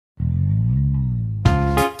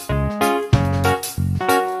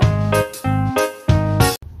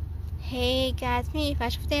guys, me,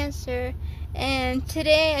 Fashionable Dancer, and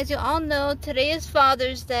today, as you all know, today is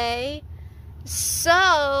Father's Day.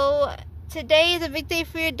 So today is a big day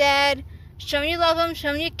for your dad. Show him you love him,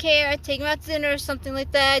 show him you care, take him out to dinner or something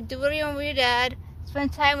like that. Do whatever you want with your dad.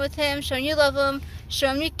 Spend time with him, show him you love him, show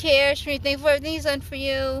him you care, show him you're thankful for everything he's done for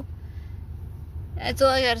you. That's all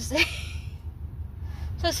I gotta say.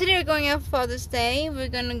 So today we're going out for Father's Day. We're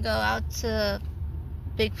gonna go out to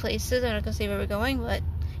big places. I'm not gonna say where we're going, but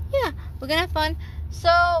yeah, we're gonna have fun. So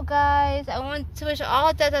guys, I want to wish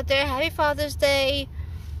all dads out there happy Father's Day.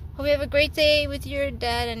 Hope you have a great day with your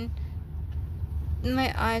dad. And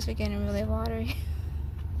my eyes are getting really watery.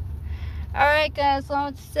 Alright guys, all I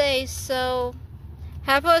want to say. So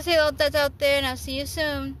happy Father's Day, all dads out there, and I'll see you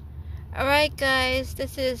soon. Alright guys,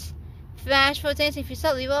 this is Fashionable Dancing. If you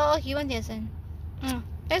saw leave all, keep on dancing.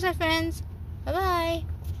 Thanks my friends. Bye bye.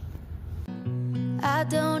 I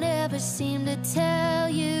don't ever seem to tell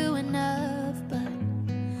you enough, but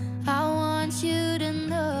I want you to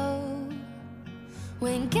know,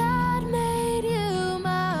 when God made you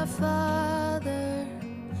my father,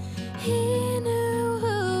 He knew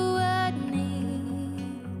who I'd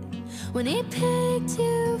need. When He picked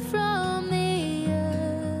you from the